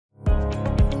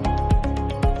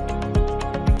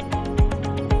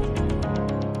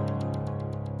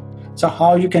So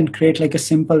how you can create like a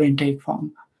simple intake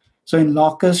form. So in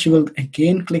Lawcus, you will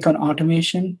again click on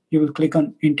automation. You will click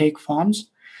on intake forms.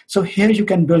 So here you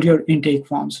can build your intake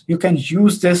forms. You can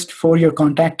use this for your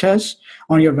contact us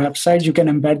on your website. You can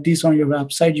embed these on your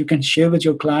website. You can share with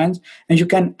your clients, and you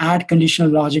can add conditional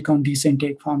logic on these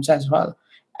intake forms as well.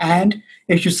 And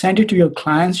if you send it to your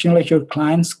clients, like your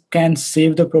clients can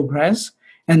save the progress,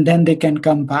 and then they can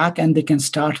come back and they can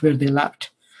start where they left.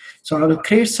 So I will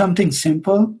create something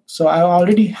simple. So I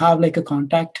already have like a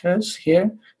contact us here.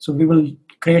 So we will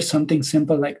create something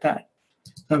simple like that.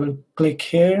 So I will click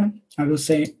here. I will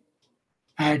say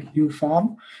add new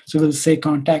form. So we'll say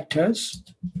contact us.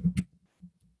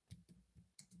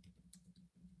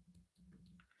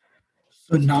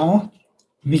 So now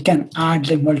we can add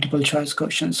like multiple choice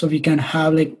questions. So we can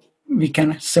have like, we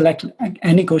can select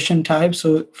any question type.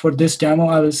 So for this demo,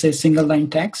 I will say single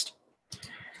line text.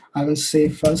 I will say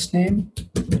first name.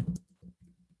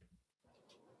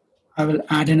 I will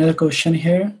add another question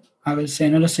here. I will say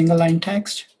another single line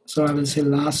text. So I will say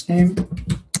last name.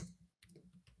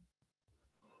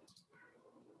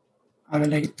 I will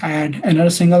like add another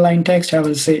single line text. I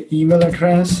will say email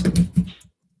address.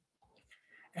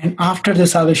 And after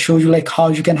this, I will show you like how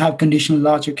you can have conditional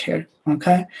logic here.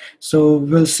 Okay. So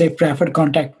we'll say preferred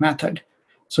contact method.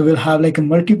 So we'll have like a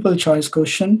multiple choice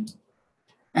question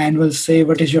and we'll say,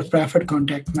 what is your preferred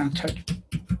contact method?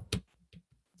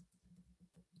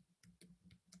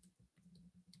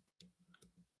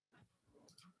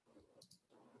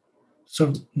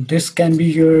 So this can be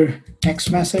your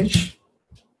text message,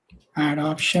 add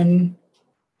option,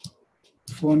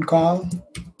 phone call,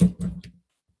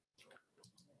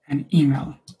 and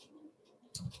email.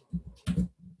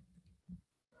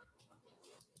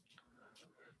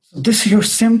 So this is your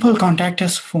simple contact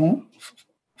us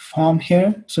form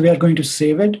here. So we are going to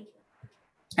save it.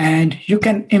 And you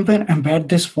can embed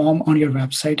this form on your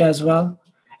website as well.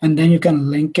 And then you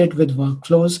can link it with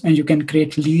workflows and you can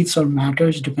create leads or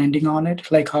matters depending on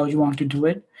it, like how you want to do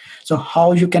it. So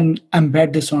how you can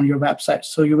embed this on your website.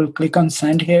 So you will click on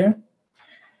send here.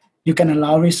 You can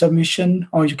allow resubmission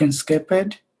or you can skip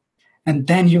it. And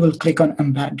then you will click on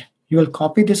embed. You will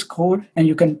copy this code and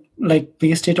you can like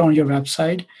paste it on your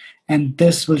website and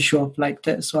this will show up like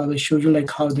this. So I will show you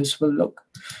like how this will look.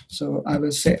 So I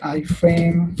will say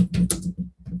iframe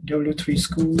W3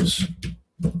 schools.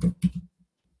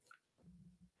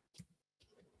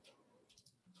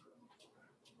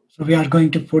 So we are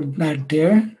going to put that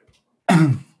there.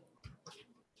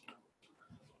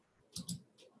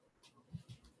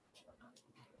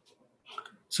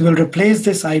 So we'll replace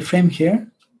this iframe here.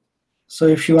 So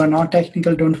if you are not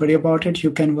technical, don't worry about it.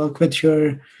 You can work with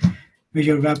your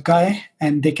web guy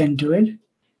and they can do it.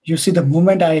 You see the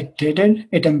moment I did it,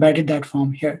 it embedded that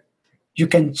form here. You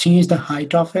can change the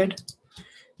height of it.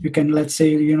 You can, let's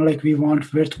say, like we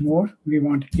want width more, we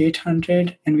want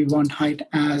 800 and we want height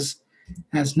as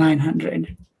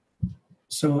 900.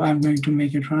 So I'm going to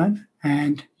make it run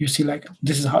and you see like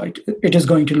this is how it is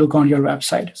going to look on your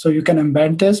website. So you can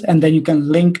embed this and then you can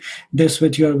link this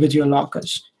with your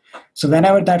Lawcus. So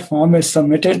whenever that form is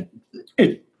submitted,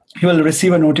 you will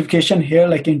receive a notification here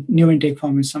like new intake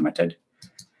form is submitted.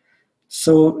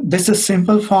 So this is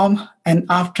simple form. And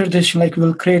after this, like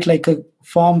we'll create like a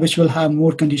form which will have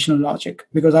more conditional logic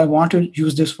because I want to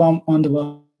use this form on the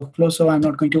workflow. So I'm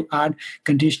not going to add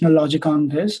conditional logic on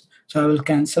this. So I will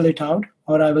cancel it out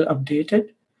or I will update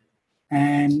it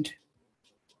and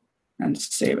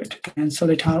save it, cancel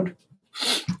it out.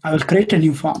 I will create a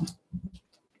new form.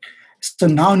 So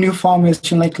now new form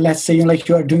is like, let's say like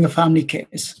you are doing a family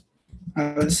case.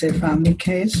 I will say family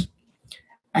case.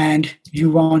 And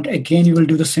you want, again, you will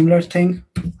do the similar thing.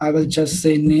 I will just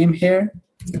say name here.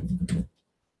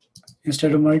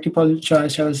 Instead of multiple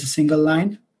choice, I will say single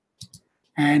line.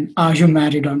 And are you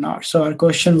married or not? So our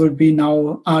question would be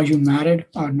now, are you married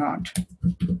or not?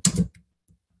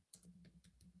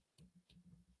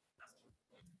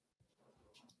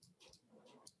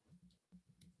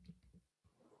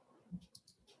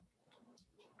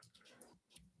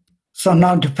 So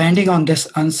now depending on this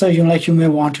answer, you may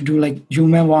want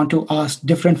to ask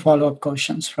different follow-up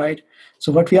questions, right?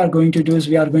 So what we are going to do is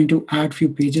we are going to add few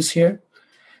pages here.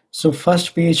 So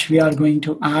first page we are going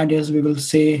to add is we will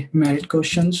say merit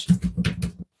questions.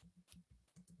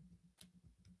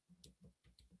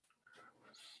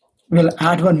 We'll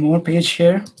add one more page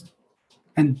here.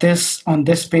 And on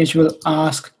this page we'll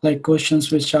ask like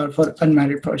questions which are for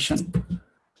unmarried person.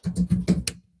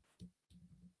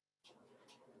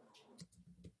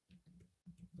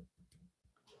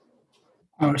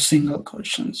 Or single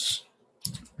questions.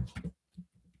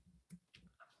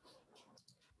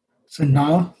 So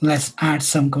now let's add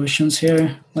some questions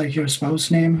here, like your spouse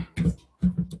name.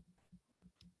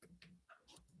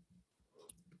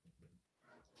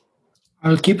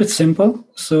 I'll keep it simple.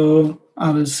 So I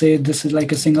will say this is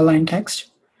like a single line text.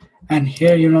 And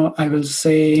here, I will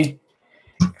say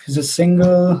if it's a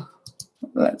single,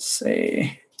 let's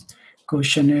say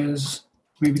question is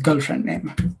maybe girlfriend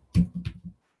name.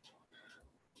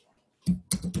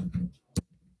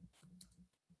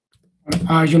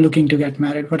 Are you looking to get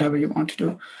married? Whatever you want to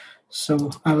do.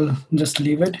 So I will just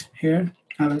leave it here.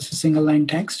 I will say single line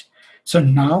text. So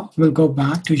now we'll go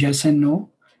back to yes and no.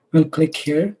 We'll click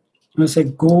here. We'll say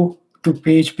go to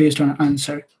page based on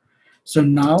answer. So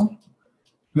now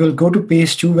we'll go to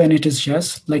page 2 when it is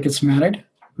yes, like it's married.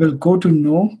 We'll go to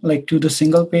no, like to the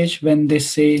single page when they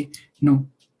say no.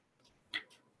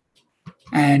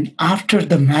 And after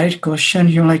the married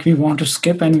question, like we want to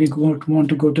skip and we want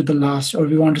to go to the last, or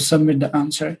we want to submit the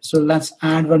answer. So let's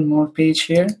add one more page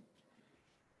here,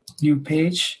 new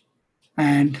page,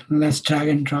 and let's drag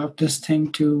and drop this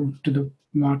thing to the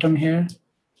bottom here.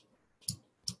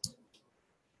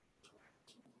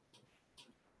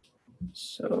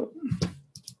 So,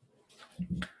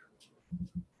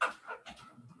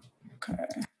 okay.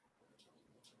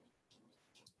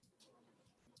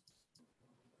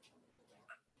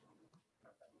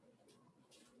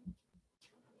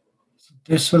 So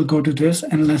this will go to this,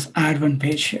 and let's add one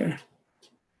page here.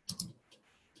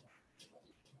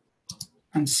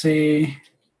 And say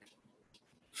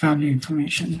family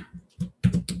information.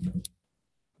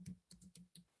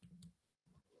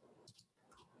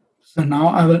 So now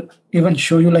I will even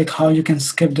show you like how you can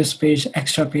skip this page,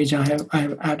 extra page I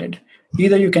have added.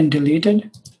 Either you can delete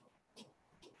it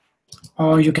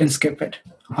or you can skip it,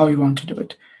 how you want to do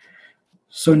it.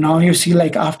 So now you see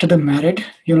like after the married,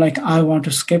 you're like, I want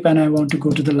to skip and I want to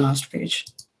go to the last page.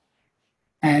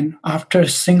 And after a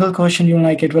single question, you're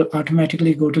like, it will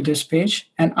automatically go to this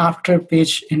page. And after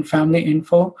page in family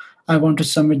info, I want to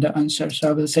submit the answer. So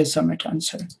I will say submit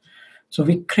answer. So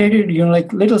we created,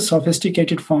 like little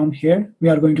sophisticated form here. We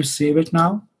are going to save it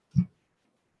now.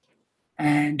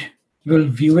 And we'll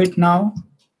view it now.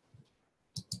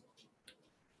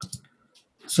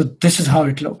 So this is how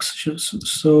it looks.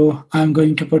 So I'm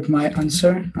going to put my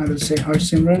answer. I will say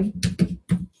Simran,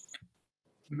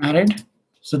 married.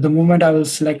 So the moment I will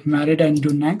select married and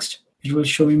do next, it will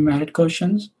show me married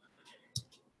questions.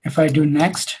 If I do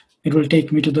next, it will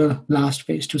take me to the last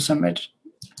page to submit.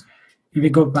 If we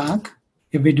go back,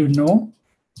 if we do no,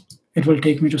 it will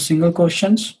take me to single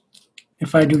questions.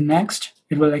 If I do next,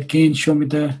 it will again show me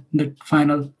the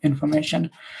final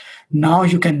information. Now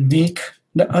you can make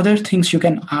the other things you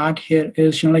can add here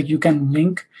is, like you can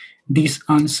link these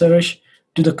answers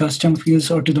to the custom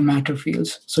fields or to the matter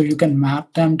fields. So you can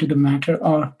map them to the matter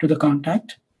or to the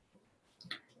contact.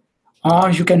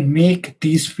 Or you can make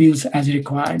these fields as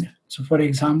required. So for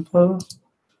example,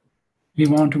 we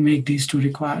want to make these two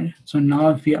required. So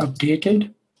now if we update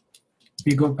it,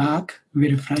 we go back,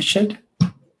 we refresh it.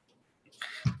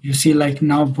 You see like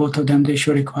now both of them, they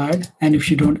show required. And if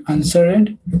you don't answer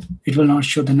it, it will not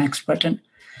show the next button.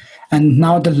 And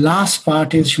now the last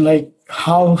part is like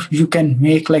how you can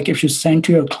make, like if you send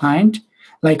to your client,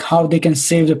 like how they can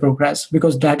save the progress,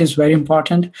 because that is very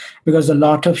important, because a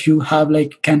lot of you have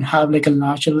can have like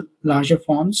a larger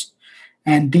forms,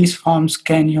 and these forms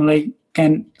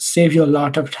can save you a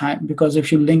lot of time, because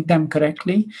if you link them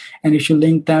correctly and if you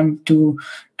link them to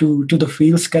the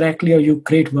fields correctly, or you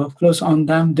create workflows on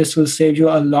them, this will save you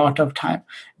a lot of time.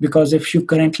 Because if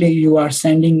you are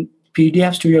sending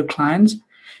PDFs to your clients,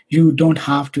 you don't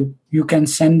have to. You can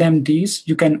send them these.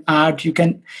 You can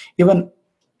even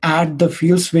add the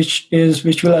fields which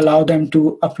will allow them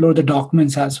to upload the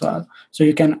documents as well. So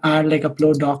you can add like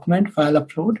upload document, file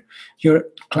upload. Your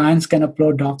clients can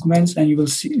upload documents, and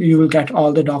you will get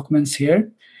all the documents here.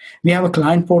 We have a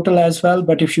client portal as well,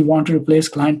 but if you want to replace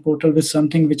client portal with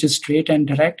something which is straight and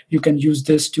direct, you can use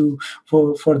this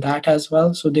for that as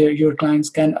well. So your clients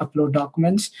can upload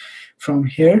documents from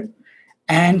here,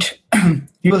 and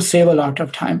you will save a lot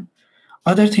of time.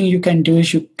 Other thing you can do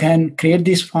is you can create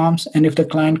these forms, and if the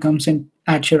client comes in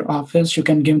at your office, you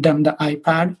can give them the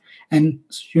iPad. And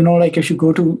like if you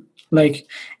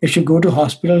go to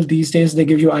hospital these days, they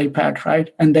give you iPad,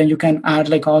 right? And then you can add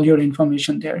like all your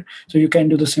information there. So you can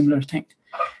do the similar thing,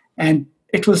 and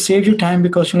it will save you time,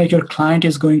 because your client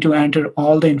is going to enter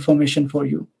all the information for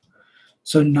you.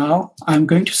 So now I'm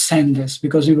going to send this,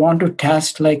 because we want to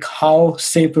test like how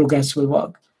save progress will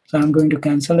work. So I'm going to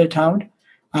cancel it out.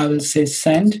 I will say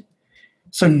send.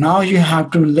 So now you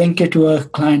have to link it to a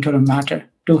client or a matter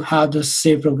to have the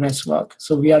save progress work.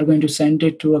 So we are going to send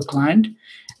it to a client,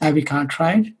 and we can't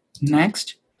try it.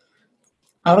 next.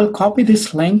 I will copy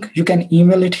this link. You can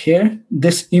email it here.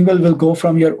 This email will go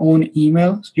from your own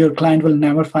email. Your client will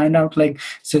never find out like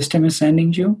system is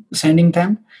sending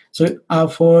them. So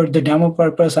for the demo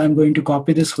purpose, I'm going to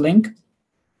copy this link.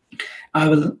 I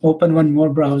will open one more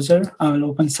browser. I will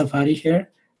open Safari here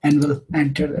and will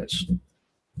enter this.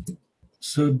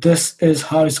 So this is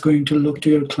how it's going to look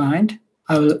to your client.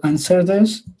 I will answer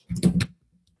this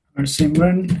or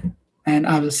Simran, and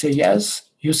I will say yes.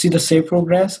 You see the save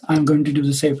progress. I'm going to do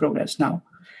the save progress now.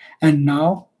 And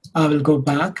now I will go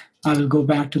back. I will go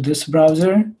back to this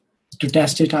browser to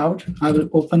test it out. I will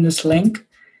open this link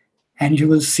and you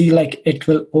will see like it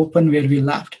will open where we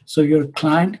left. So your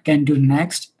client can do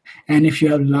next. And if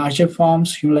you have larger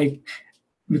forms,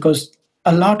 because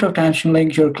a lot of times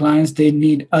like your clients, they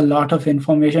need a lot of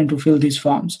information to fill these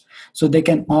forms. So they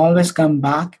can always come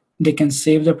back, they can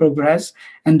save the progress,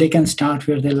 and they can start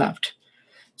where they left.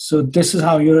 So this is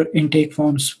how your intake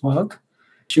forms work.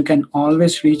 You can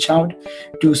always reach out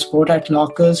to support at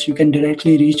Lawcus. You can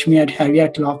directly reach me at Harry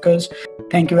at Lawcus.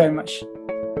 Thank you very much.